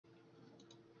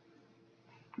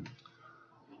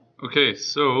Okay,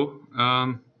 so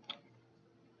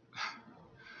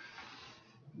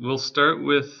we'll start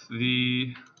with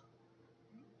the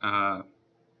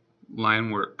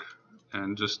line work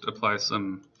and just apply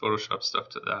some Photoshop stuff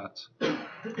to that.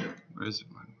 Where is your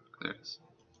line work? There it is.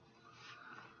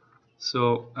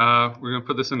 So we're going to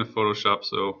put this into Photoshop.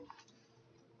 So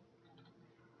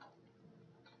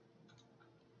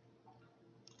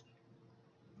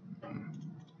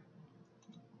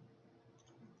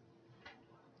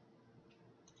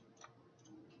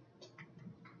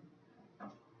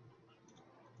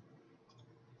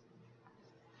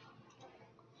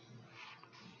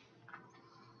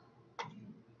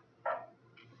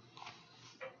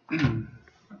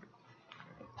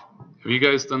have you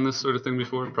guys done this sort of thing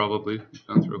before? Probably. You've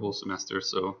gone through a whole semester.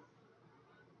 So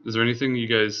is there anything you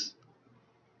guys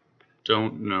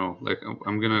don't know? Like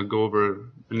I'm going to go over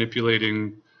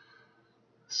manipulating,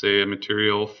 say, a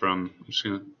material from, I'm just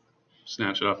going to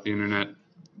snatch it off the internet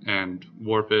and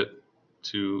warp it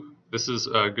to, this is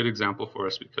a good example for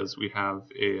us because we have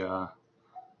a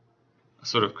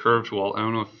sort of curved wall. I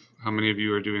don't know how many of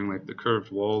you are doing like the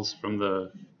curved walls from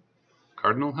the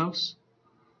Cardinal house,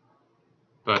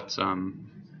 but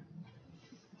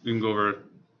we can go over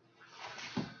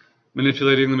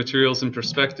manipulating the materials in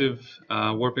perspective,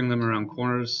 warping them around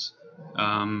corners.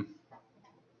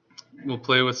 We'll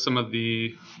play with some of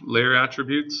the layer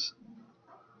attributes.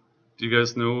 Do you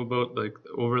guys know about like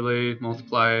the overlay,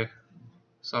 multiply,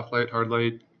 soft light, hard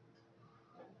light?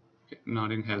 Okay,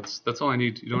 nodding heads. That's all I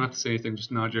need. You don't have to say anything.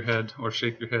 Just nod your head or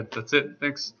shake your head. That's it.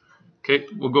 Thanks. Okay,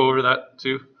 we'll go over that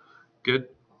too. Good.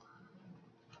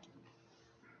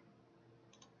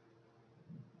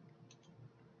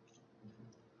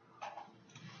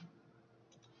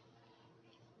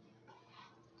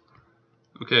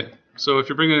 Okay, so if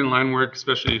you're bringing in line work,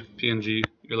 especially PNG,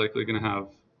 you're likely going to have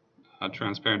a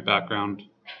transparent background.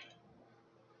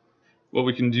 What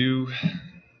we can do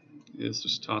is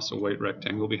just toss a white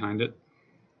rectangle behind it.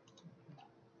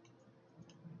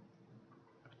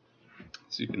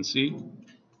 So you can see.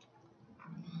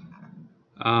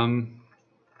 What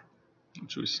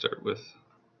should we start with?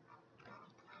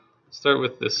 Start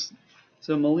with this. Is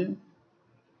it a mullion?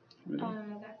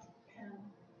 That's panel.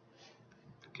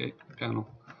 Okay, panel.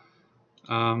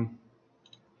 Don't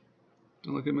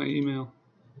look at my email.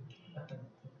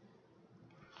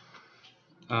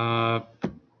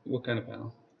 What kind of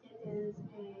panel? It is a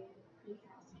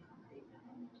precast concrete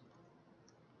panel.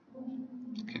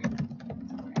 Okay.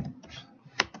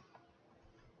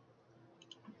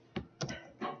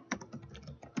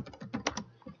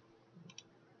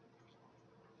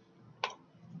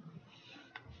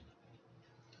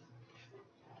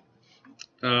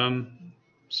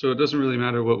 So it doesn't really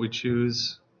matter what we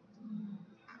choose.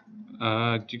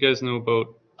 Do you guys know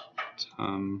about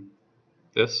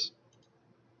this?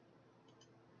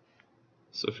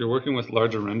 So if you're working with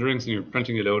larger renderings and you're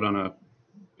printing it out on a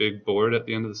big board at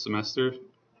the end of the semester,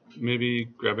 maybe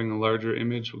grabbing a larger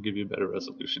image will give you better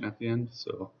resolution at the end.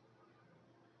 So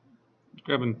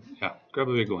grab a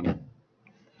big one.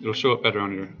 It'll show up better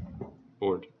on your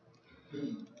board.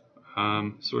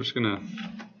 So we're just gonna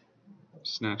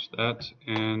snatch that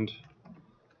and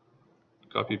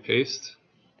copy paste.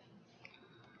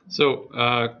 So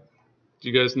do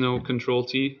you guys know Control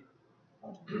T?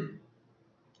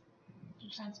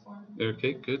 Transform.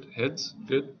 Okay, good. Heads,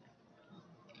 good.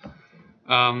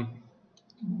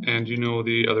 And you know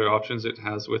the other options it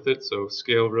has with it. So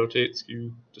scale, rotate,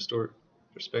 skew, distort,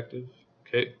 perspective.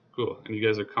 Okay, cool. And you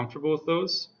guys are comfortable with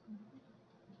those?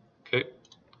 Okay,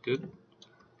 good.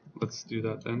 Let's do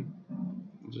that then.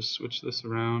 We'll just switch this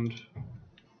around.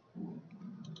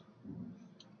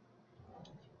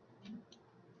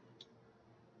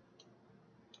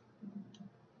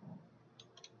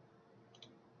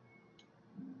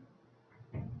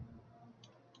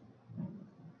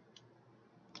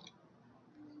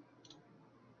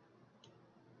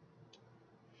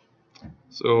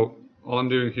 So all I'm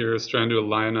doing here is trying to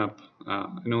line up.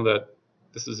 I know that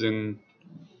this is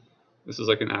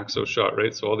like an axo shot,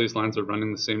 right? So all these lines are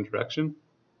running the same direction,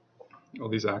 all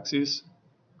these axes.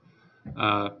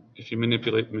 If you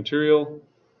manipulate the material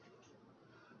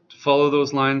to follow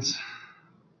those lines,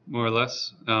 more or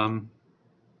less, your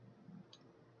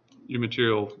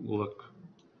material will look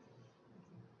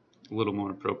a little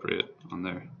more appropriate on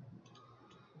there.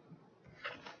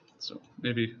 So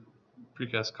maybe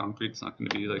precast concrete's not going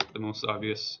to be like the most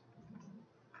obvious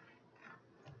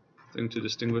thing to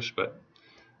distinguish, but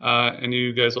and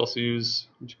you guys also use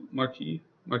marquee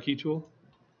tool?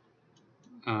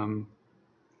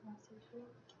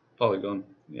 Polygon,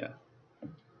 yeah.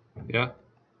 Yeah?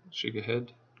 Shake a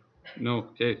head? No,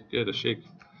 okay, good, a shake.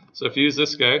 So if you use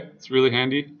this guy, it's really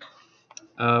handy.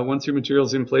 Once your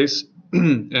material's in place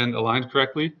and aligned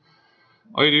correctly,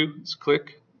 all you do is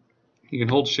click. You can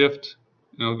hold shift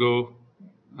and it'll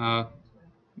go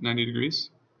 90 degrees.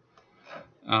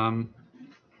 And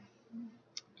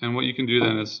what you can do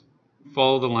then is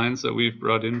follow the lines that we've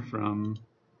brought in from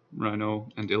Rhino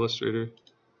and Illustrator.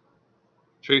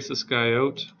 Trace this guy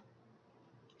out.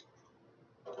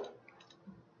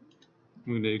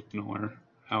 I'm going to ignore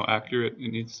how accurate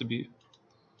it needs to be.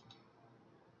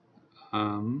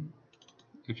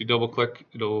 If you double click,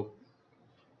 it'll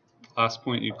last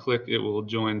point you click, it will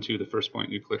join to the first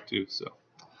point you click to. So,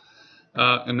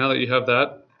 and now that you have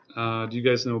that, do you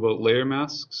guys know about layer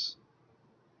masks?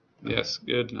 Yes,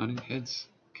 good. Nodding heads,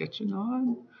 catching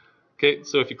on. Okay,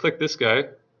 so if you click this guy,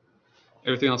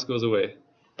 everything else goes away.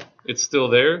 It's still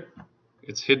there.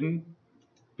 It's hidden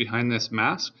behind this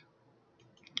mask,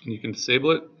 and you can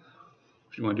disable it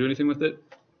if you want to do anything with it.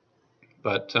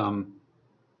 But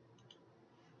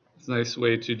it's a nice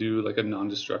way to do like a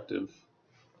non-destructive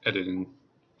editing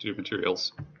to your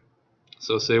materials.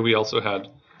 So say we also had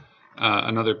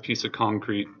another piece of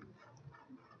concrete,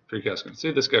 precast concrete.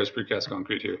 Say this guy was precast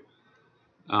concrete here.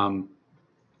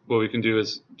 What we can do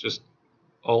is just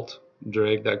Alt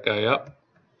drag that guy up.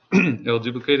 It'll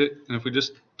duplicate it, and if we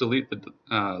just delete the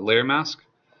layer mask,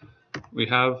 we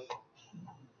have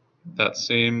that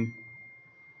same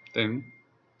thing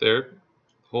there,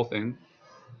 the whole thing.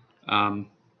 And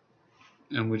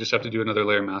we just have to do another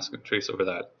layer mask and trace over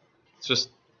that. It's just,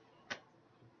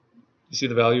 you see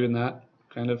the value in that?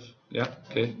 Kind of, yeah,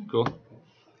 okay, cool.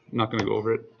 I'm not going to go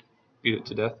over it, beat it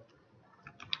to death.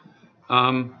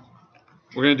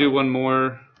 We're going to do one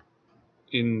more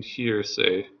in here,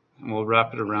 say, and we'll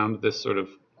wrap it around this sort of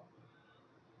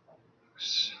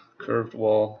curved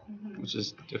wall, which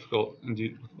is difficult.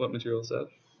 And what material is that?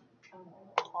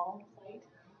 All white.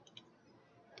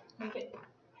 Make it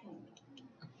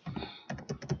pink.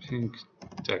 Pink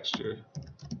texture.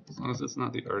 As long as it's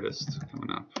not the artist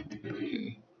coming up.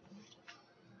 Okay.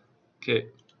 Okay.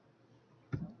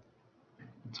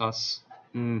 Toss.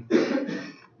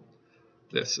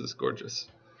 This is gorgeous.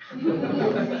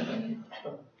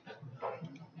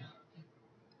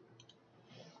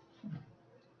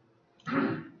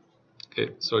 Okay,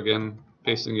 so again,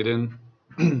 pasting it in.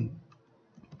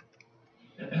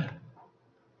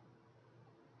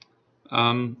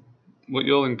 What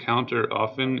you'll encounter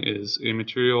often is a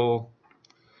material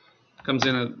comes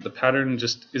in, the pattern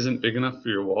just isn't big enough for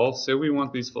your wall. Say we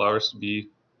want these flowers to be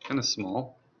kind of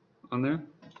small on there.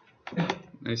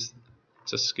 Nice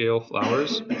to scale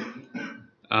flowers.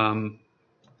 And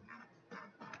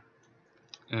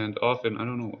often, I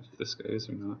don't know if this guy is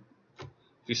or not, if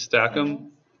you stack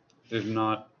them, they're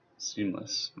not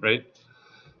seamless, right?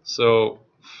 So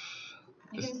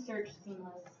You can search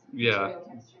seamless yeah, material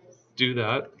textures. do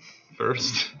that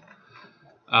first.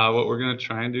 What we're going to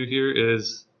try and do here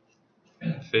is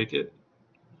fake it.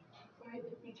 Or if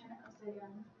you turn it upside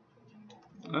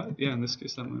down. Yeah, in this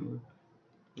case that might work.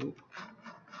 Oop.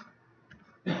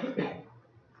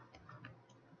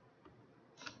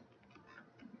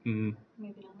 Maybe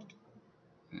not.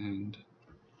 And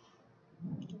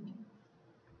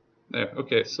there,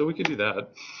 okay, so we could do that.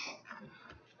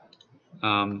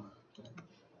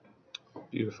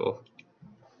 Beautiful.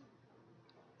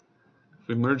 If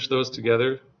we merge those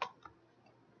together,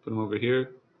 put them over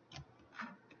here,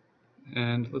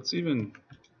 and let's even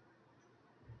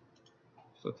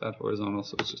flip that horizontal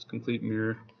so it's just complete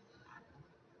mirror.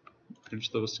 Merge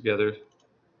those together.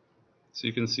 So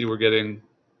you can see we're getting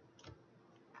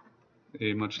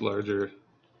a much larger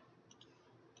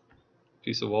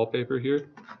piece of wallpaper here.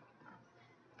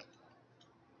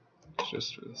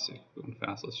 Just for the sake of going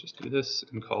fast, let's just do this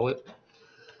and call it.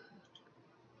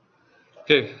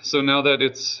 Okay, so now that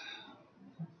it's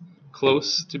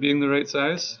close to being the right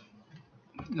size,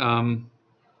 why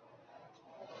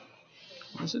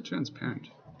is it transparent?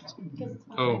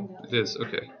 Oh, it is.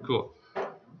 Okay, cool.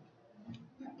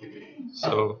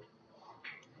 So,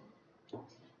 all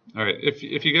right, if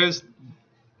you guys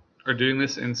are doing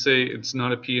this and say it's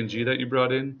not a PNG that you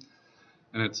brought in,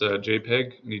 and it's a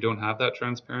JPEG, and you don't have that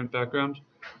transparent background,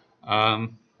 Just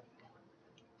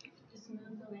move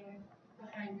the layer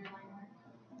behind your line art.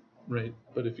 right,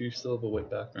 but if you still have a white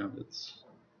background, it's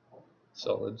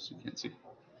solid, so you can't see.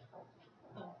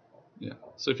 Yeah,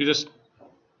 so if you just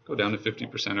go down to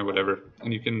 50% or whatever,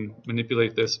 and you can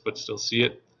manipulate this but still see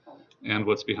it and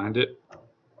what's behind it.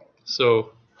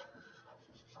 So,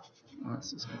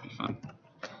 this is going to be fun.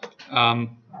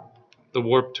 The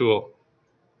warp tool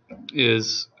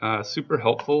is super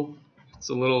helpful. It's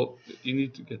a little, you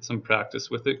need to get some practice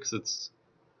with it because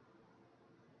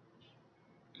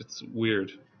it's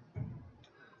weird.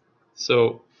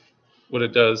 So what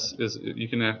it does is you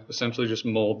can essentially just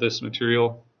mold this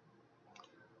material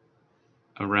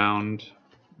around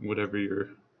whatever you're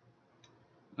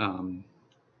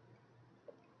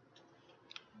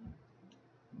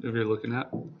looking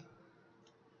at.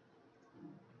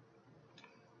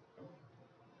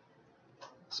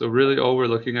 So really all we're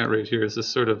looking at right here is this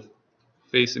sort of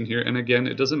face in here. And again,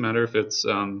 it doesn't matter if it's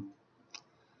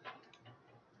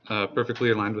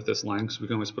perfectly aligned with this line, because we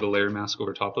can always put a layer mask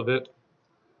over top of it.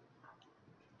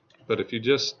 But if you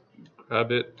just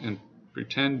grab it and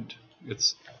pretend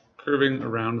it's curving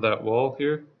around that wall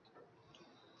here,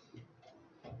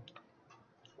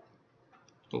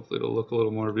 hopefully it'll look a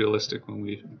little more realistic when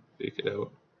we bake it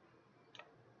out.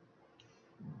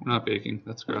 We're not baking,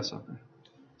 that's grasshopper.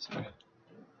 Sorry.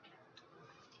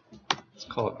 Let's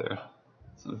call it there.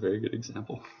 It's not a very good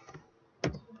example.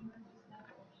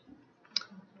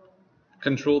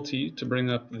 Control T to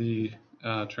bring up the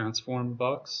transform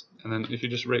box, and then if you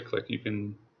just right click, you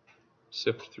can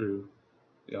sift through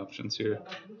the options here.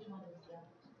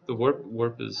 The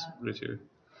warp is right here.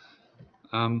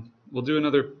 We'll do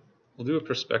a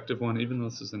perspective one, even though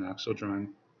this is an actual drawing,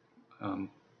 in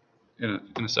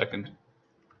a second.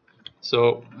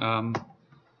 So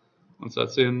once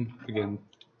that's in, again,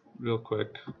 real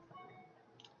quick.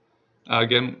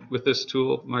 Again, with this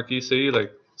tool marquee, say you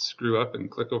like screw up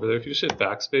and click over there. If you just hit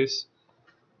backspace,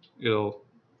 it'll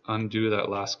undo that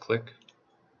last click,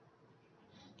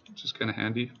 which is kind of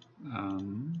handy.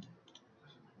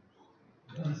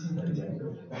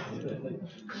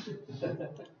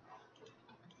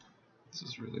 This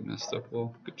is really messed up.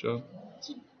 Well, good job.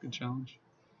 Good challenge.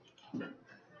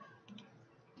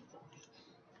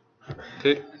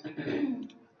 Okay.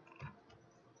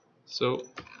 So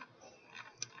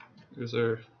here's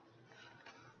our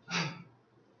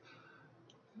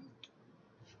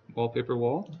wallpaper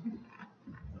wall.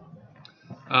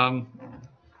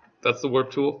 That's the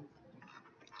warp tool.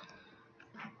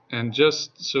 And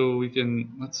just so we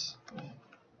can, let's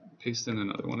paste in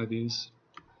another one of these.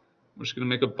 We're just going to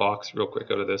make a box real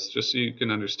quick out of this, just so you can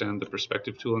understand the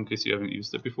perspective tool in case you haven't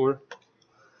used it before.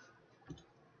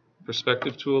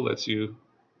 Perspective tool lets you,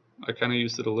 I kind of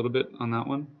used it a little bit on that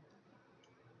one,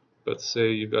 but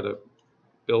say you've got a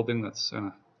building that's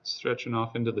stretching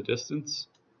off into the distance.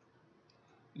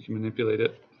 You can manipulate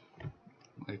it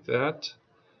like that.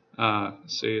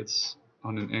 Say it's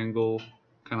on an angle,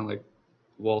 kind of like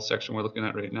the wall section we're looking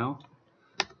at right now.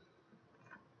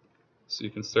 So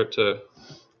you can start to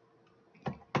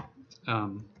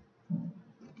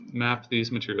map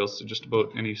these materials to just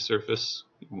about any surface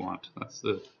you want. That's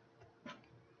the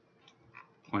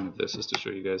point of this, is to show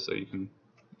you guys that you can,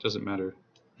 it doesn't matter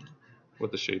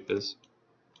what the shape is.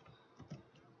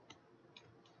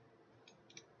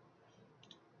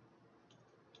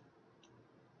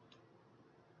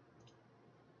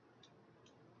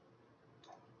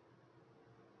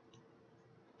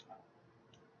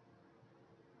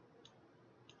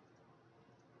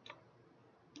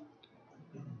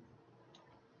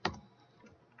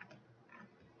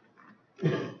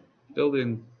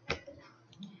 Building.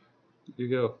 Here you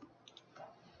go.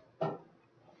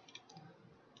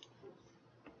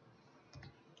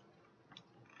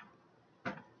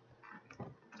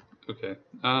 Okay.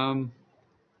 So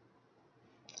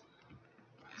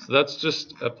that's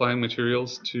just applying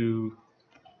materials to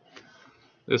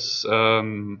this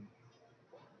black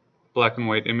and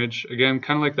white image. Again,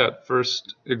 kind of like that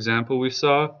first example we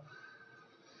saw.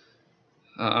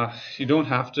 You don't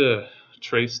have to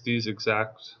trace these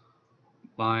exact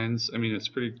lines. I mean, it's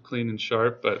pretty clean and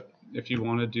sharp, but if you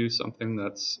want to do something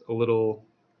that's a little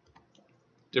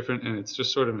different and it's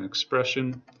just sort of an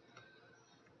expression,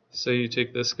 say you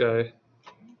take this guy,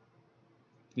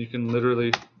 you can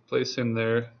literally place him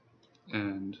there,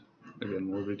 and again,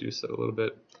 we'll reduce that a little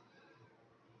bit.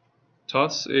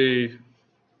 Toss a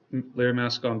layer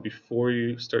mask on before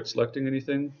you start selecting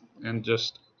anything, and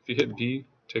just, if you hit B,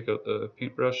 take out the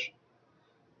paintbrush,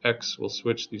 X will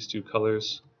switch these two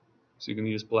colors. So you can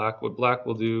use black. What black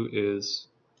will do is,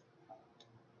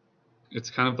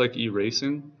 it's kind of like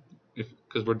erasing,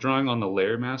 because we're drawing on the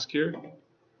layer mask here.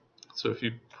 So if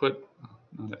you put,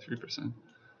 not at 3%,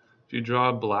 if you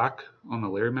draw black on the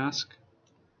layer mask,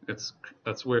 that's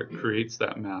where it creates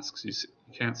that mask. So you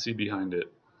can't see behind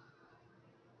it.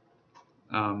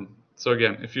 So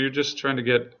again, if you're just trying to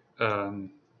get the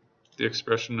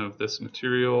expression of this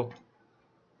material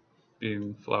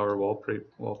being flower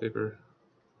wallpaper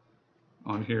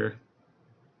on here,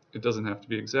 it doesn't have to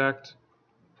be exact.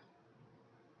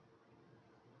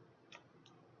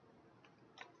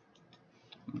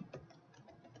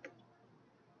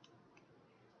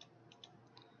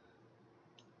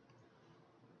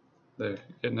 There,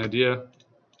 get an idea.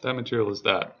 That material is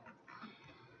that.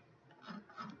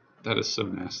 That is so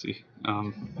nasty.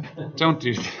 Don't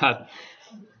do that.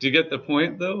 Do you get the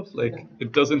point though? Like,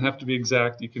 it doesn't have to be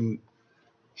exact. You can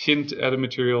hint at a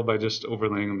material by just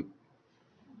overlaying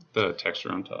the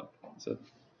texture on top. So,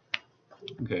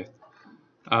 okay.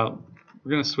 We're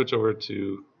going to switch over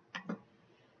to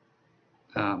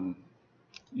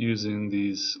using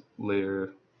these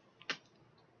layer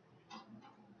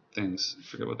things. I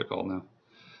forget what they're called now.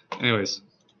 Anyways,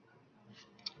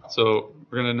 so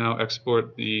we're going to now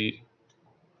export the,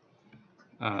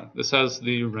 this has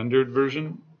the rendered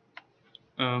version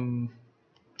of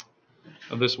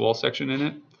this wall section in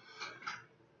it.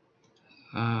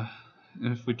 And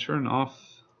if we turn off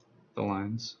the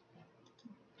lines,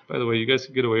 by the way, you guys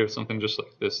could get away with something just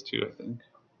like this too, I think.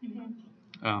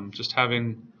 Mm-hmm. Just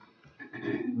having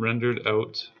rendered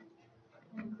out.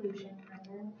 Inclusion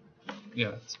render.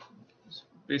 Yeah, it's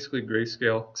basically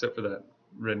grayscale except for that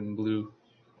red and blue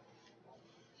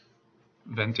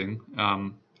venting.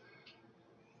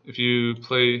 If you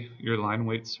play your line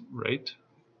weights right,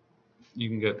 you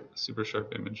can get a super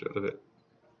sharp image out of it.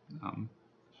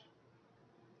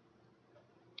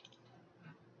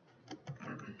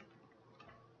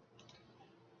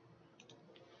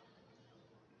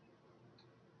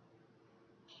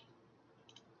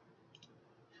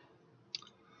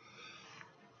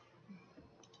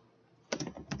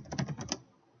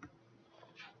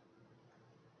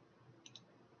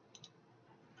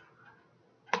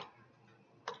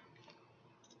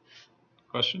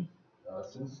 Question?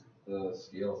 Since the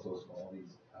scale is so small,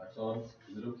 these axons,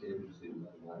 is it okay if we just leave them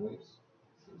as line weights?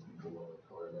 Since people want to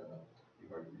color them up,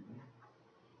 be hard to read them?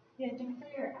 Yeah, I think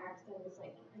for your axes,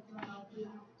 like, I don't know if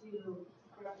you have to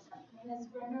represent them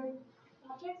as rendered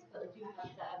objects, but like you have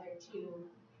the other two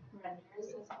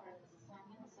renders as part of this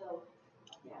assignment. So,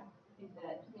 yeah, I think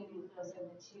that maybe those are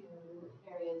the two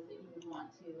areas that you would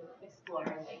want to explore,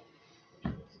 like.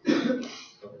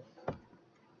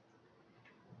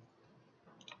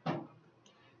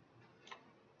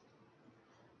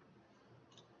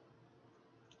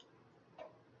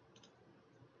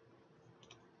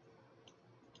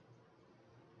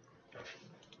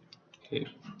 Okay.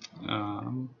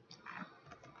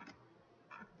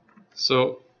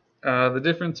 So the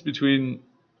difference between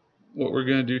what we're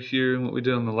going to do here and what we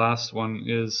did on the last one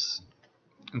is,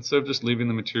 instead of just leaving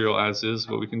the material as is,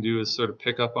 what we can do is sort of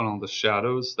pick up on all the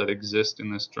shadows that exist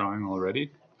in this drawing already.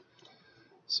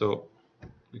 So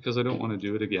because I don't want to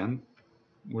do it again,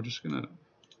 we're just going to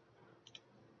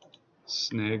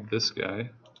snag this guy.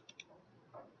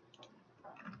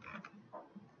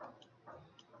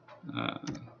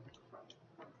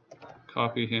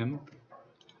 Copy him,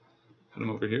 put him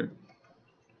over here.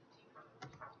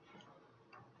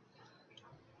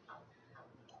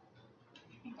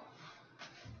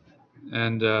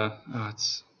 And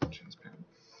it's transparent.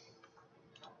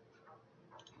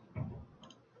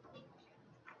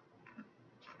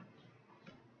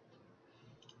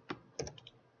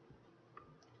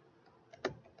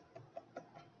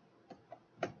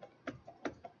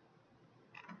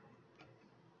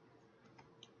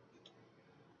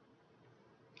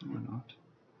 Or not.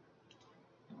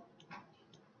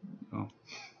 Oh.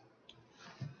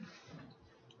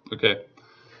 Okay.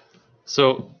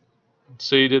 So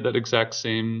say you did that exact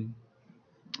same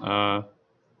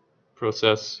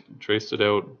process, traced it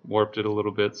out, warped it a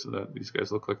little bit so that these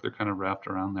guys look like they're kind of wrapped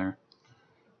around there.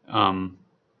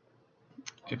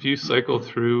 If you cycle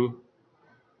through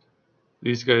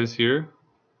these guys here,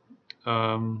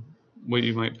 what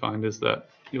you might find is that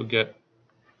you'll get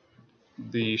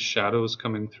the shadows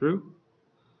coming through.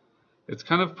 It's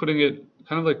kind of like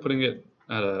putting it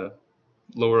at a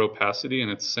lower opacity,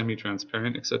 and it's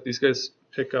semi-transparent, except these guys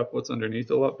pick up what's underneath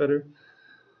a lot better.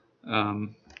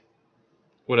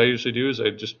 What I usually do is I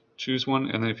just choose one,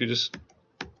 and then if you just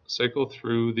cycle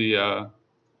through the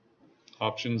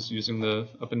options using the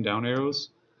up and down arrows,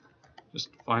 just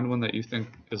find one that you think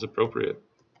is appropriate.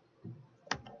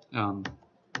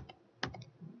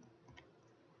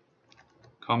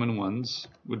 Common ones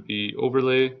would be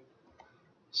overlay,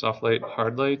 soft light,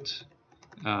 hard light,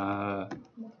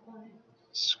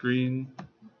 screen,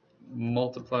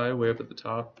 multiply way up at the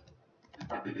top.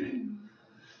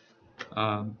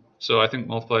 So I think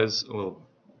multiply is a little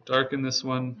dark in this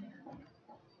one,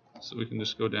 so we can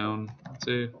just go down, let's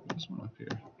say this one up here.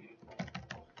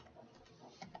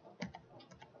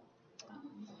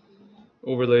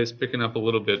 Overlay is picking up a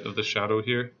little bit of the shadow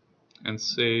here, and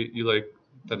say you like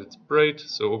that it's bright,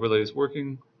 so overlay is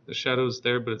working. The shadow is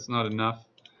there, but it's not enough.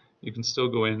 You can still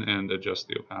go in and adjust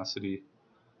the opacity.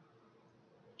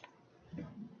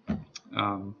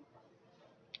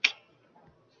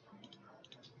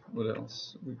 What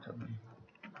else are we covering?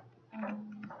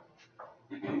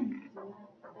 Do you have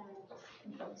just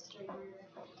an Illustrator,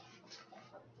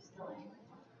 just the language?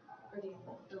 Or do you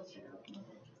have Illustrator open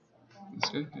with it? That's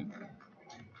good. Yeah.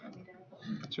 Want me to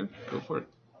open? Sure, go for it.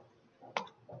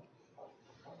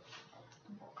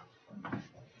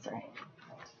 Sorry.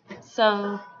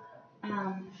 So,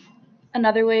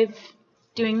 another way of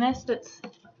doing this that's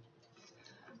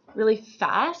really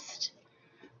fast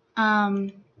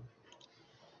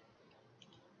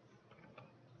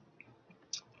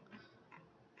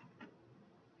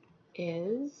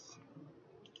is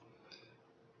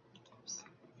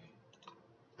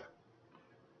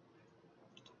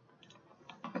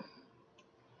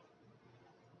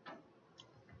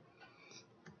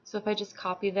so if I just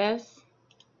copy this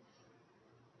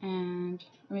and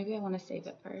or maybe I want to save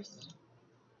it first.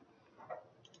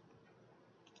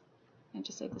 And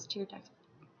just save this to your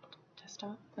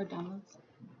desktop or downloads.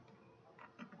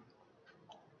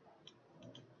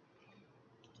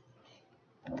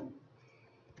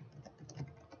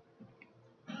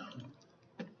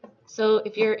 So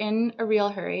if you're in a real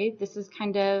hurry, this is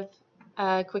kind of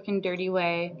a quick and dirty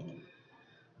way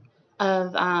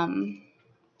of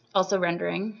also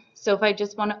rendering. So if I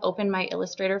just want to open my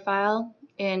Illustrator file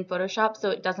in Photoshop so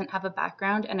it doesn't have a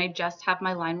background and I just have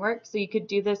my line work, so you could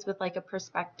do this with like a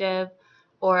perspective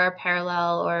or a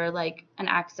parallel or like an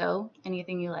AXO,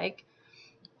 anything you like.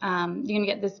 You're going to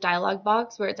get this dialog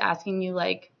box where it's asking you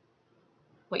like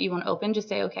what you want to open. Just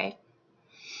say OK.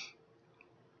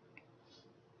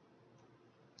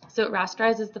 So it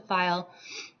rasterizes the file,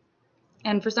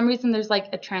 and for some reason there's like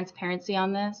a transparency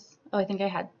on this. Oh, I think I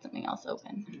had something else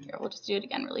open. Here, we'll just do it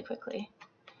again really quickly.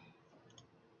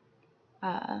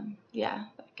 Yeah,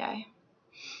 that guy.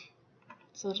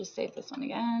 So we'll just save this one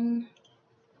again.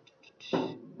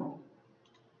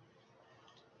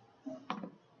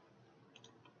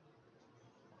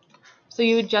 So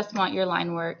you would just want your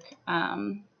line work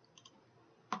out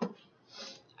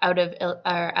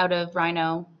of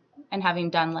Rhino and having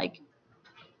done like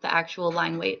the actual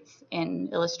line weights in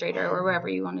Illustrator or wherever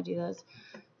you want to do those.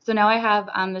 So now I have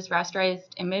this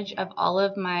rasterized image of all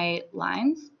of my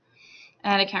lines,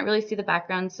 and I can't really see the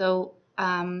background. So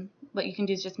what you can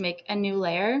do is just make a new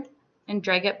layer and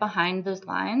drag it behind those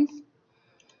lines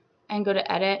and go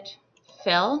to Edit,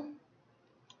 Fill,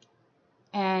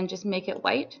 and just make it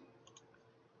white.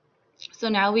 So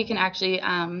now we can actually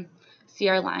see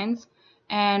our lines,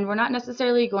 and we're not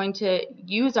necessarily going to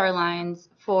use our lines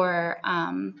for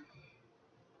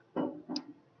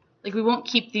like we won't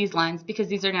keep these lines because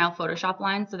these are now Photoshop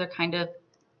lines, so they're kind of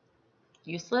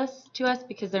useless to us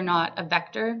because they're not a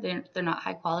vector, they're not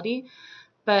high quality.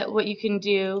 But what you can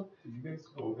do. Did you guys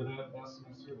go over that last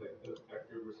semester, like the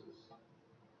vector versus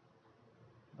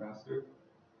raster?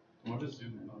 I'll just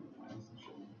zoom in on the lines and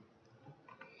show them.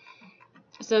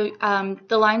 So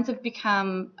the lines have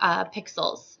become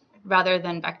pixels rather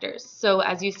than vectors. So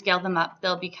as you scale them up,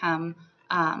 they'll become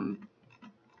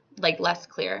like less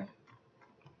clear.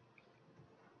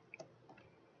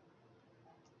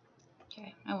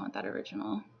 Okay, I want that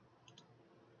original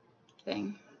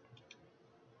thing.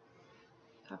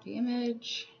 Copy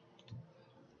image.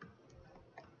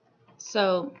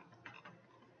 So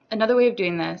another way of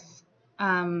doing this,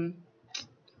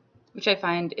 which I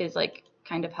find is like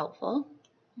kind of helpful.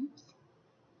 Oops.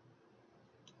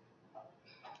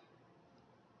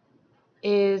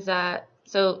 Is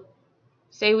so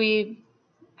say we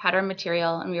had our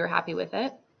material and we were happy with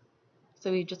it.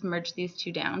 So we just merge these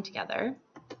two down together,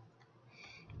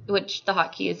 which the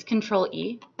hotkey is Control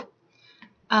E.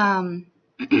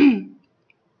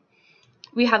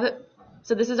 We have it,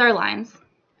 so this is our lines.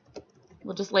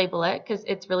 We'll just label it because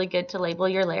it's really good to label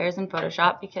your layers in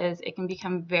Photoshop because it can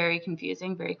become very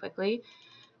confusing very quickly.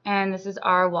 And this is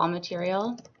our wall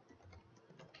material.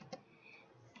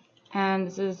 And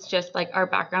this is just like our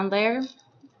background layer.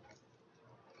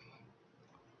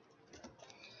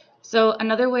 So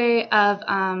another way of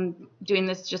doing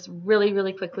this just really,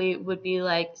 really quickly would be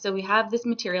like, so we have this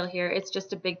material here, it's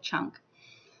just a big chunk.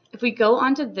 If we go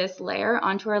onto this layer,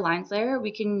 onto our lines layer, we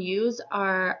can use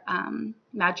our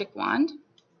magic wand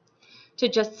to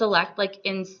just select like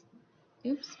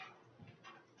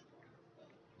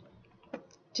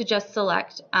to just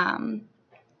select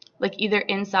like either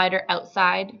inside or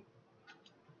outside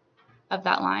of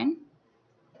that line.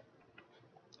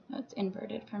 Oh, it's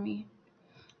inverted for me.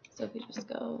 So if we just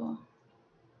go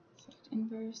select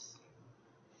inverse,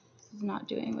 this is not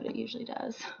doing what it usually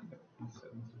does.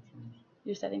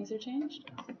 Your settings are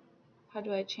changed? How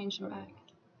do I change them back?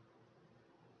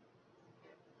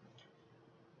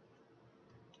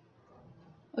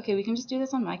 Okay, we can just do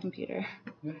this on my computer.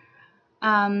 Yeah.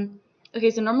 Okay,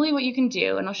 so normally what you can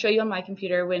do, and I'll show you on my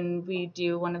computer when we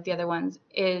do one of the other ones,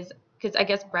 is, because I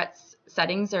guess Brett's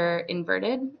settings are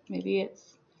inverted. Maybe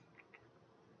it's,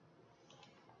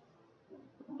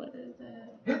 what is it?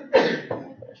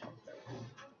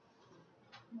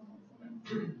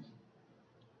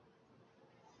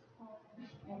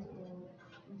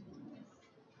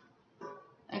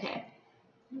 Okay,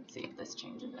 let's see if this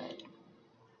changes it.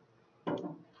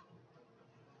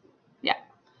 Yeah.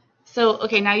 So,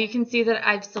 okay, now you can see that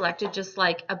I've selected just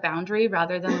like a boundary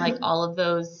rather than like all of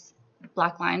those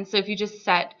black lines. So if you just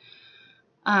set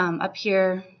up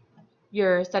here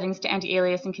your settings to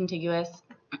anti-alias and contiguous,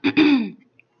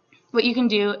 what you can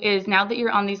do is, now that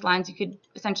you're on these lines, you could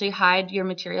essentially hide your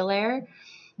material layer.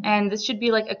 And this should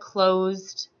be like a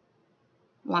closed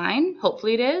line.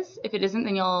 Hopefully it is. If it isn't,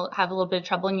 then you'll have a little bit of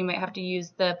trouble and you might have to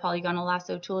use the polygonal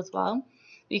lasso tool as well.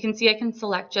 But you can see I can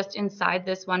select just inside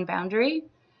this one boundary.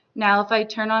 Now if I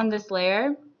turn on this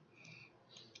layer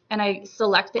and I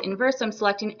select the inverse, so I'm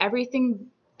selecting everything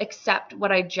except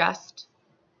what I just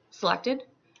selected.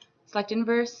 Select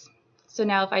inverse. So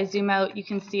now if I zoom out, you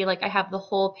can see like I have the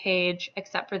whole page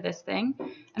except for this thing.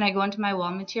 And I go into my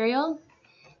wall material,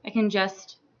 I can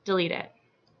just delete it.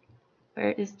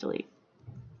 Where is delete?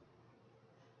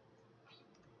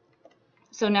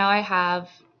 So now I have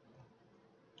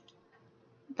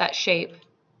that shape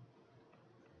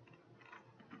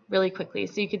really quickly.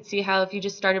 So you could see how if you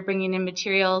just started bringing in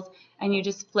materials and you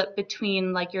just flip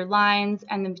between like your lines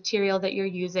and the material that you're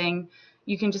using,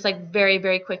 you can just like very,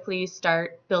 very quickly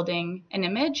start building an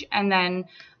image. And then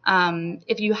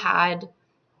if you had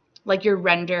like your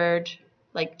rendered,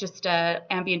 like just a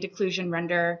ambient occlusion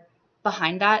render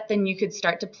behind that, then you could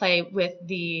start to play with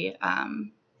the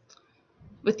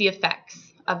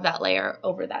effects of that layer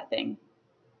over that thing.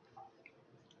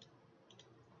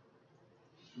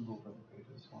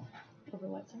 Over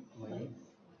what, sorry? Lights?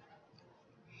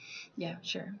 Yeah,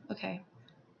 sure. Okay.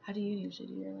 How do you usually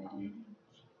do your lighting?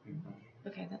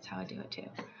 Okay, that's how I do it too.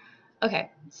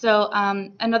 Okay, so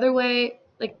another way,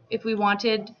 like if we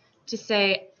wanted to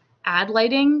say add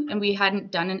lighting and we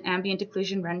hadn't done an ambient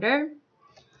occlusion render,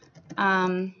 it's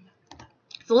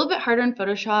a little bit harder in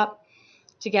Photoshop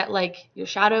to get like your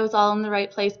shadows all in the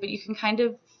right place, but you can kind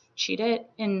of cheat it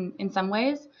in some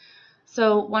ways.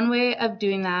 So one way of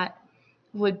doing that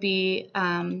would be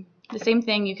the same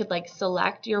thing. You could like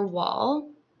select your wall,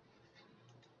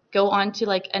 go on to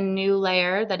like a new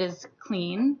layer that is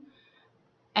clean,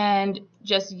 and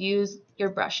just use your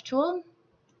brush tool.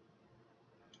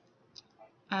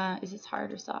 Is this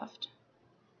hard or soft?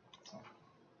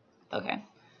 Okay.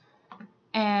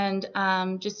 And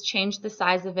just change the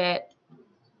size of it.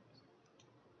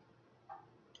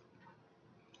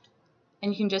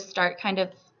 And you can just start kind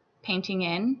of painting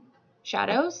in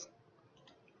shadows.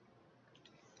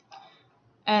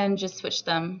 And just switch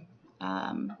them.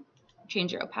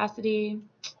 Change your opacity.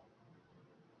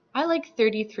 I like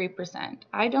 33%.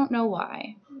 I don't know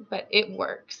why, but it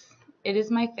works. It is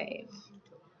my fave.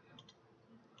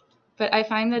 But I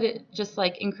find that it just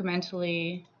like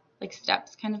incrementally like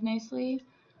steps kind of nicely.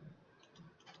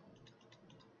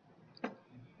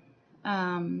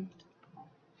 Maybe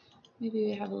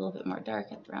we have a little bit more dark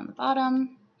around the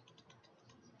bottom.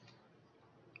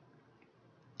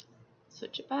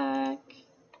 Switch it back.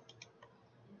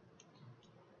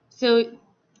 So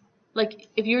like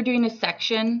if you're doing a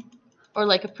section or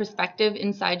like a perspective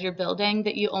inside your building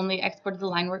that you only exported the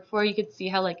line work for, you could see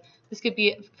how like this could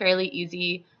be a fairly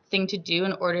easy thing to do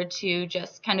in order to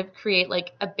just kind of create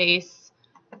like a base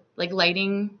like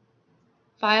lighting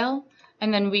file.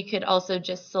 And then we could also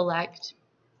just select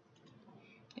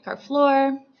like our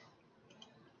floor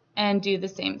and do the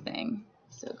same thing.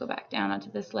 So go back down onto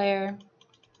this layer.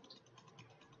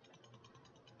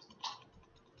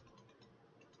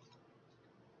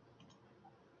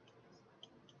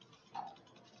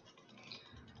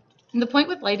 And the point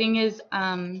with lighting is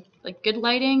like good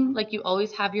lighting, like you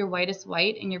always have your whitest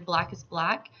white and your blackest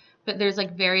black, but there's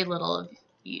like very little of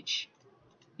each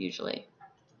usually.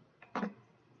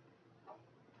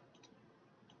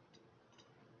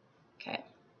 Okay.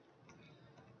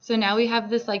 So now we have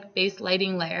this like base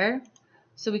lighting layer.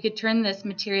 So we could turn this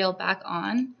material back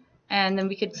on and then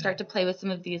we could start to play with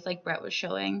some of these like Brett was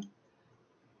showing.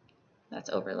 That's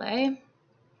overlay.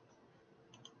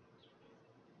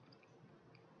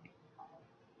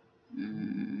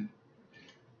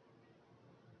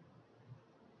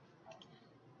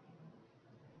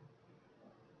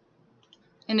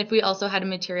 And if we also had a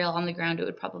material on the ground, it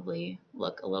would probably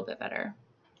look a little bit better.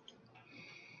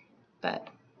 But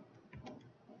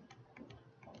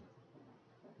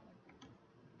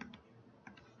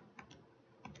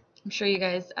I'm sure you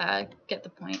guys get the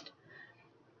point.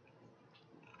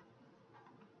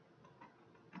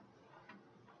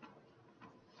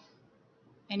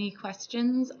 Any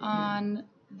questions on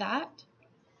that?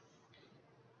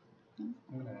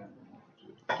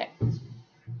 Okay.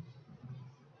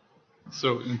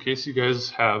 So in case you guys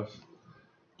have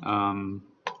an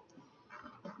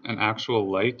actual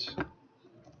light,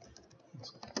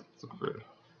 let's look for a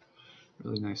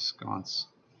really nice sconce.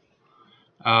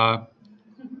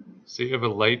 Say you have a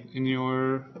light in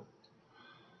your,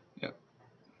 yeah,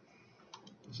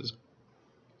 this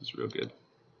is real good.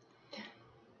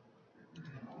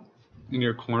 In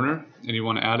your corner, and you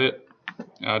want to add it.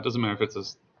 It doesn't matter if it's a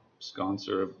sconce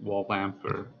or a wall lamp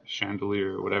or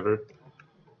chandelier or whatever.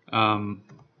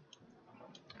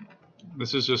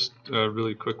 This is just a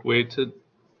really quick way to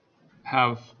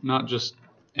have not just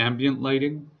ambient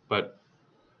lighting, but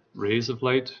rays of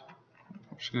light.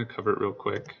 I'm just going to cover it real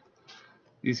quick.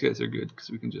 These guys are good because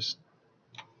we can just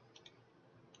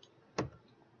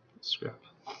scrap.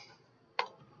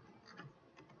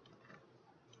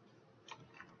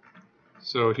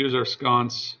 So here's our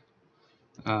sconce.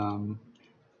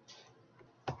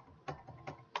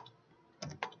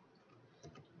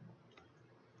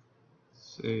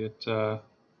 Say it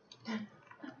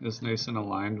is nice and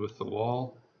aligned with the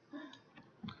wall.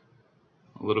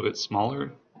 A little bit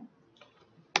smaller.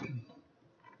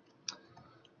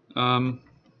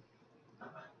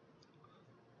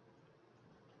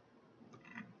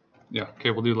 Yeah,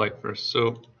 okay, we'll do light first.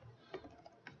 So,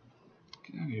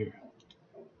 get out of here.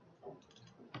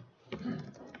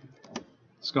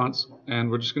 Sconce,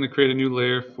 and we're just going to create a new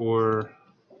layer for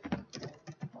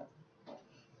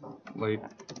light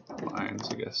lines,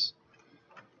 I guess.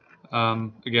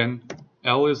 Again,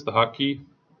 L is the hotkey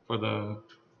for the,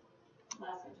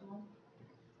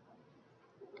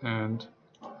 and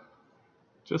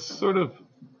just sort of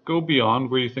go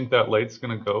beyond where you think that light's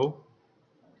going to go.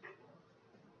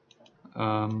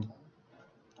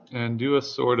 And do a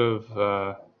sort of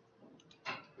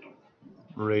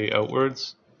ray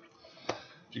outwards.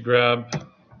 If you grab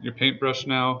your paintbrush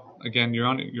now, again, you're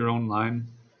on your own line.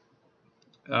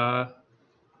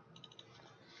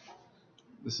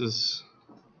 This is,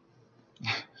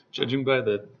 judging by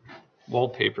the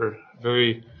wallpaper,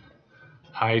 very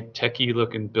high-techy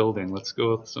looking building. Let's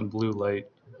go with some blue light.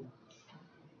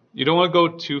 You don't want to go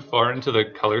too far into the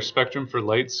color spectrum for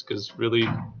lights because really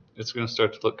it's going to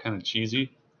start to look kind of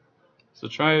cheesy. So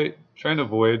try and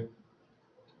avoid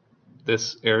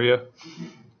this area.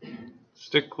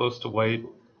 Stick close to white.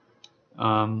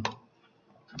 And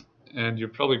you're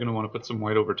probably going to want to put some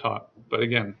white over top. But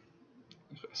again,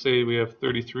 if I say we have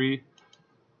 33,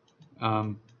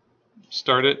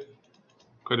 start it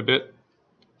quite a bit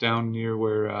down near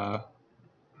where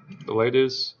the light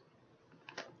is,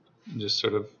 and just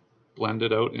sort of blend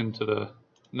it out into the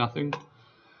nothing.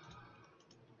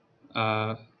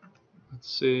 Let's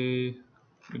see,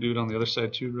 we do it on the other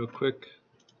side too real quick.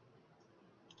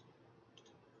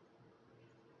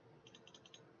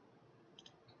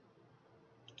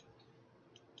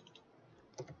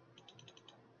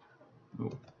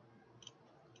 Oh.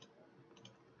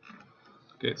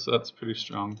 Okay, so that's pretty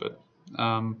strong, but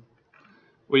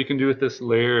what you can do with this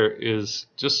layer is,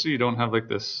 just so you don't have like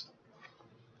this,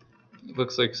 it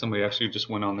looks like somebody actually just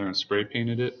went on there and spray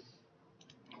painted it.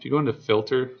 If you go into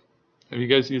filter, have you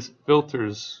guys used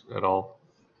filters at all?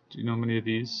 Do you know many of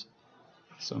these?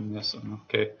 Some yes, some no.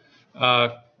 Okay.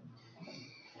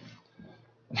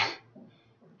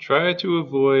 Try to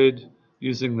avoid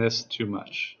using this too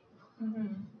much.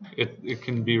 It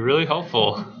can be really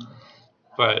helpful,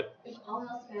 but If all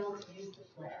else fails, use the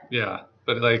flare. yeah,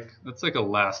 but like that's like a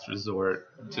last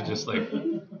resort to just like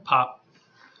pop.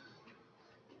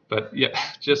 But yeah,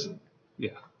 just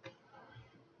yeah.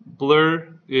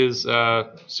 Blur is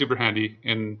super handy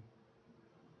in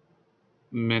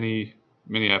many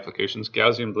applications.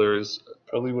 Gaussian blur is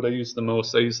probably what I use the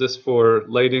most. I use this for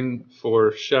lighting,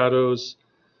 for shadows,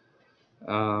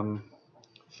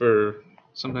 for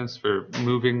sometimes for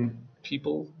moving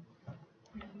people.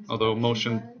 Although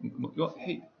motion, well,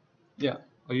 hey, yeah,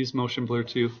 I'll use motion blur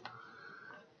too.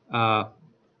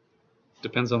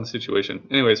 Depends on the situation.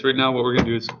 Anyways, right now what we're gonna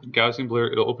do is Gaussian blur.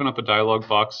 It'll open up a dialog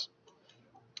box.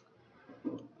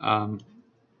 The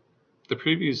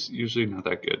preview is usually not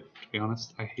that good, to be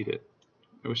honest. I hate it.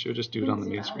 I wish I would just do it on the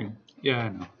main screen. Yeah, I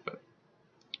know, but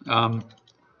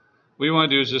what you want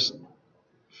to do is just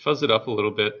fuzz it up a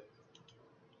little bit.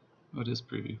 What is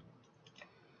preview?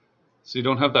 So you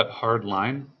don't have that hard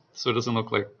line, so it doesn't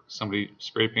look like somebody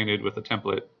spray painted with a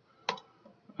template.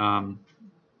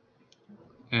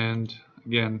 And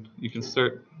again, you can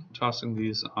start tossing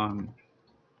these on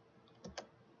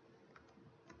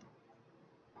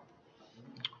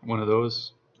one of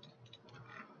those.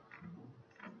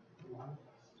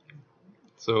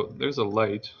 So there's a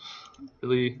light,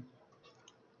 really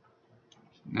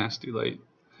nasty light.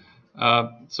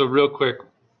 So real quick,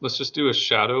 let's just do a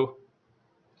shadow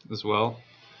as well.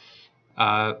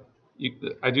 I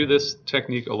do this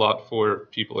technique a lot for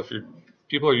people.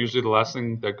 People are usually the last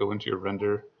thing that go into your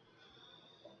render,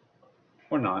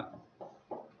 or not.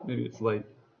 Maybe it's light.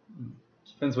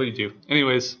 Depends what you do.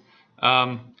 Anyways,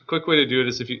 a quick way to do it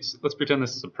is let's pretend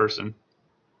this is a person,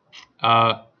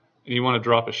 and you want to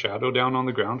drop a shadow down on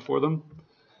the ground for them.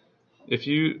 If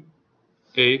you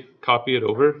copy it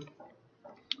over,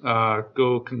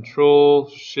 go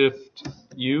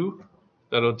Control-Shift-U,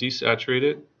 that'll desaturate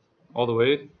it all the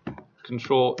way.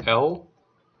 Control-L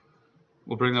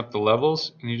will bring up the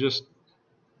levels, and you just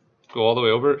go all the way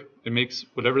over. It makes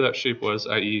whatever that shape was,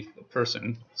 i.e. a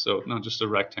person, so not just a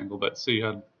rectangle, but say you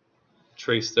had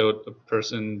traced out a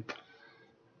person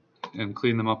and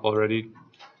cleaned them up already.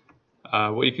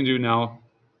 What you can do now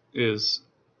is,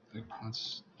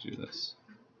 let's do this.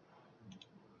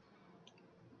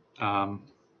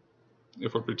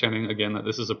 If we're pretending again that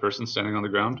this is a person standing on the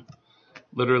ground,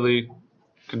 literally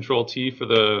Control-T for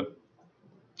the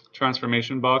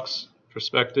transformation box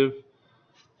perspective.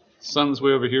 Sun's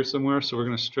way over here somewhere, so we're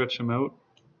going to stretch him out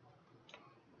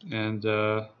and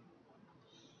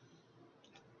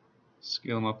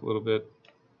scale him up a little bit.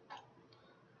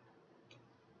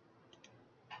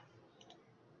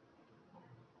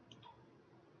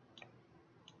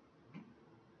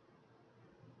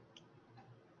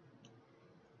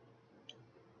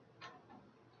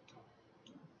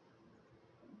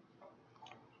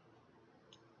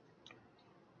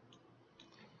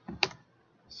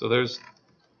 So there's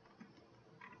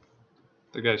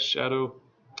the guy's shadow.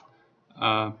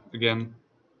 Again,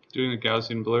 doing a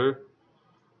Gaussian blur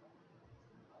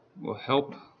will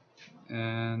help.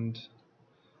 And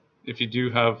if you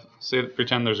do have,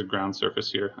 pretend there's a ground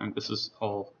surface here, and this is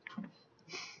all.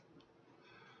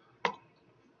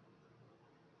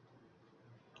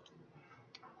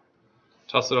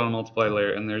 Toss it on a multiply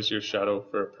layer, and there's your shadow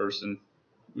for a person.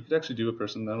 We could actually do a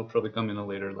person. That'll probably come in a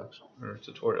later lecture or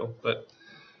tutorial. But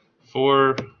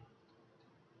for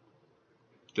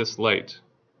this light,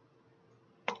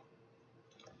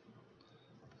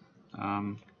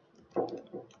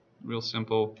 real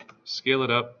simple. Scale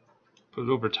it up, put it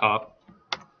over top,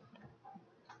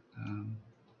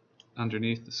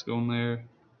 underneath the scone layer,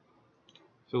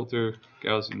 filter,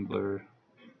 Gaussian blur,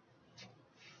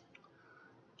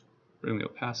 bring the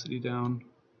opacity down,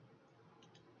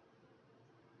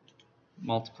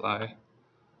 multiply,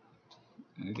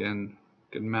 and again,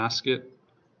 you can mask it,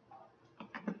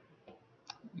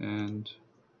 and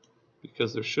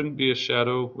because there shouldn't be a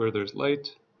shadow where there's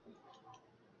light,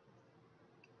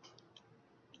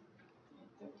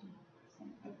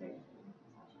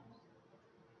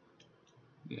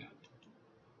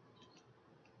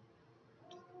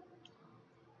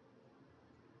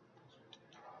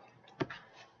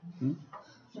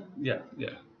 yeah. Yeah.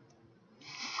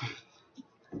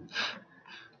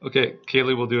 Okay,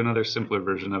 Kaylee will do another simpler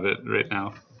version of it right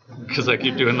now, because I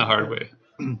keep doing the hard way.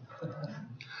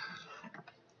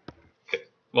 Okay,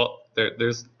 well,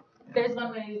 there's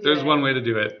one way to do it. There's one way to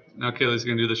do it. Now Kaylee's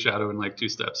going to do the shadow in like 2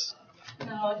 steps.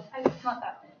 No, it's not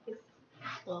that way.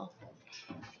 Well,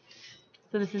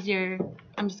 so this is your,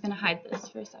 I'm just going to hide this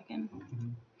for a second.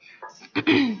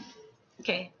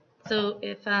 Okay, so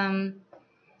if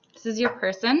this is your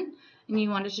person and you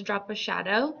wanted to drop a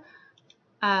shadow,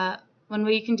 one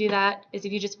way you can do that is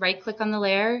if you just right click on the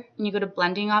layer and you go to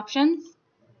blending options,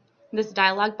 this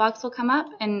dialog box will come up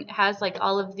and it has like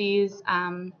all of these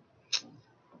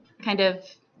kind of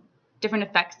different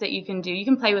effects that you can do. You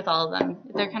can play with all of them.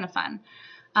 They're kind of fun.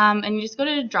 And you just go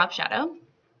to drop shadow,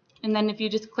 and then if you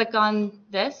just click on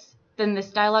this, then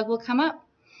this dialog will come up.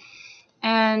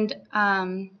 And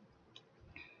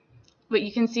what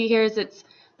you can see here is it's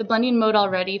the blending mode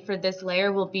already for this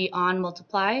layer will be on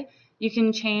multiply. You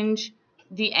can change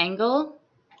the angle.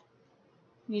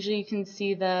 Usually you can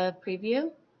see the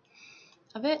preview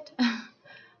of it.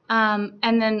 And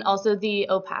then also the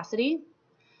opacity.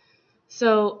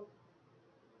 So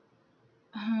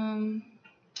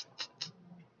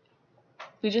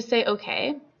we just say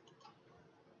OK.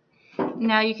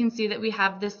 Now you can see that we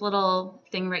have this little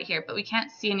thing right here, but we can't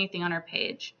see anything on our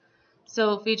page.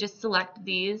 So if we just select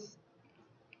these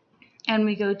and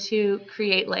we go to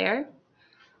create layer,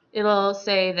 it'll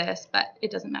say this, but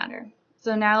it doesn't matter.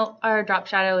 So now our drop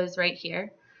shadow is right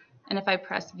here. And if I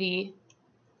press V,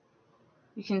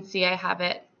 you can see I have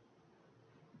it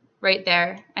right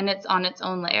there, and it's on its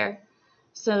own layer.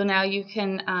 So now you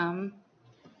can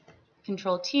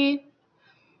Control T.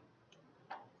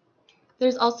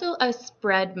 There's also a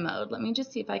spread mode. Let me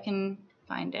just see if I can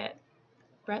find it.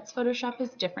 Brett's Photoshop is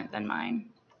different than mine.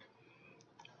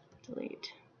 Delete.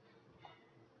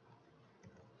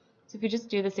 So if you just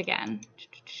do this again,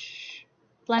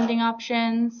 blending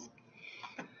options,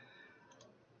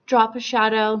 drop a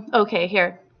shadow. Okay,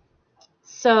 here.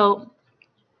 So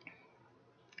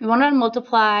we want to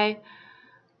multiply.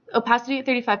 Opacity at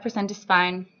 35% is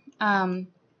fine.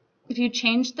 If you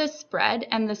change the spread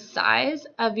and the size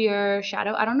of your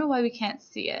shadow, I don't know why we can't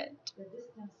see it.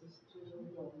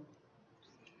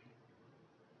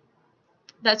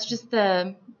 That's just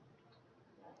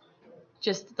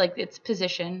like its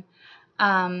position.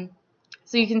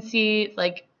 So you can see,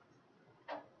 like,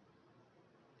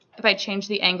 if I change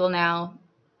the angle now,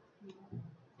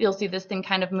 you'll see this thing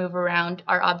kind of move around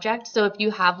our object. So if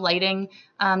you have lighting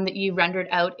that you rendered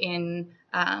out in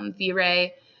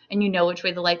V-Ray and you know which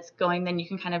way the light's going, then you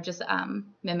can kind of just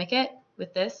mimic it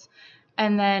with this.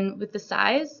 And then with the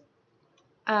size,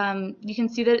 you can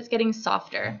see that it's getting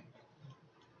softer.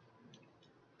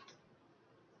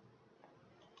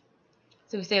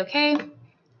 So we say, okay,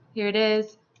 here it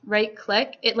is. Right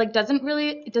click. It doesn't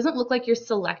look like you're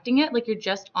selecting it, like you're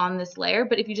just on this layer.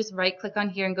 But if you just right click on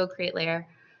here and go create layer,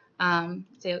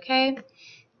 say okay.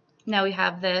 Now we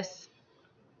have this.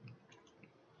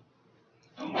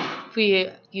 If we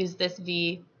use this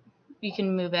V, you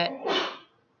can move it.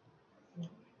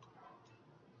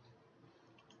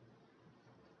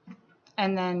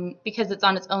 And then because it's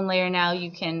on its own layer now,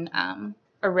 you can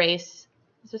erase.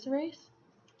 Is this erase?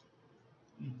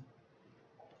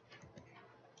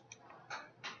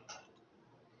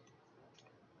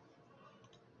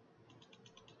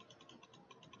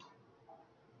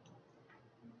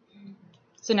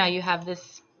 So now you have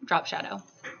this drop shadow.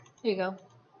 There you go.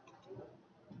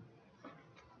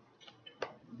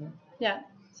 Yeah,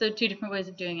 so 2 different ways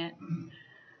of doing it.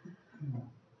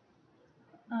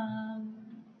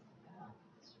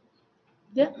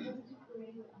 Yeah.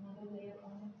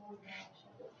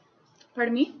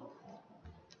 Pardon me?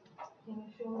 Can you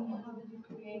show me how did you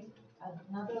create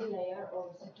another layer or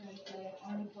separate layer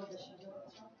only for the shadow?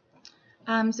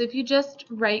 So if you just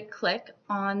right click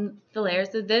on the layer,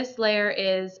 so this layer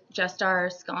is just our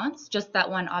sconce, just that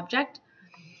one object.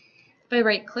 If I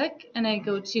right click and I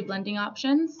go to blending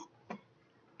options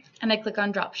and I click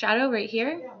on drop shadow right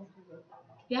here.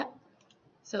 Yeah.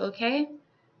 So okay.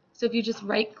 So if you just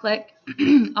right click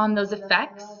on those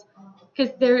effects,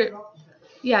 because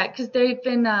they've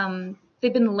been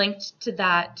linked to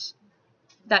that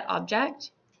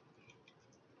object.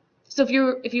 So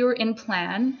if you were in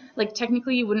plan, like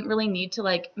technically you wouldn't really need to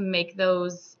like make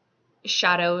those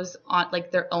shadows on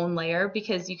like their own layer,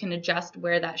 because you can adjust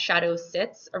where that shadow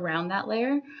sits around that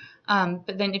layer.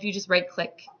 But then if you just right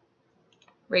click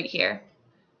right here,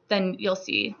 then you'll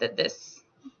see that this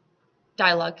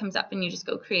dialog comes up and you just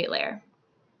go create layer.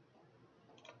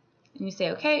 And you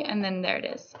say okay, and then there it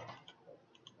is.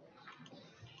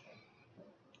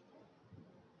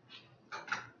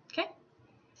 Okay.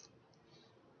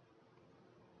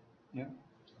 Yeah.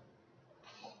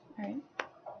 All right.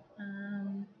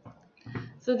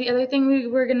 So the other thing we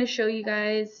were going to show you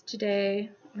guys today,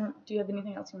 do you have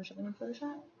anything else you want to show them in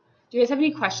Photoshop? Do you guys have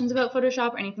any questions about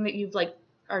Photoshop or anything that you've like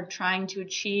are trying to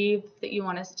achieve that you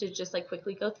want us to just like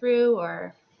quickly go through,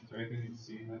 or? Is there anything you've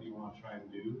seen that you want to try and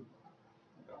do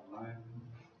like online?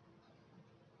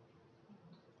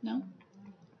 No?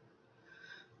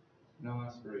 No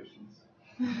aspirations.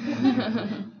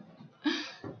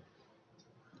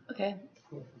 Okay.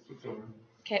 Cool. Switch over.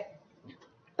 Okay.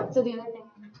 So the other thing.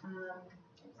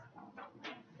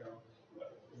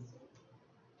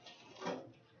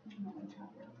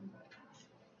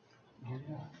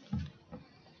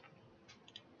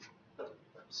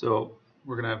 So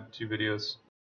we're gonna have 2 videos.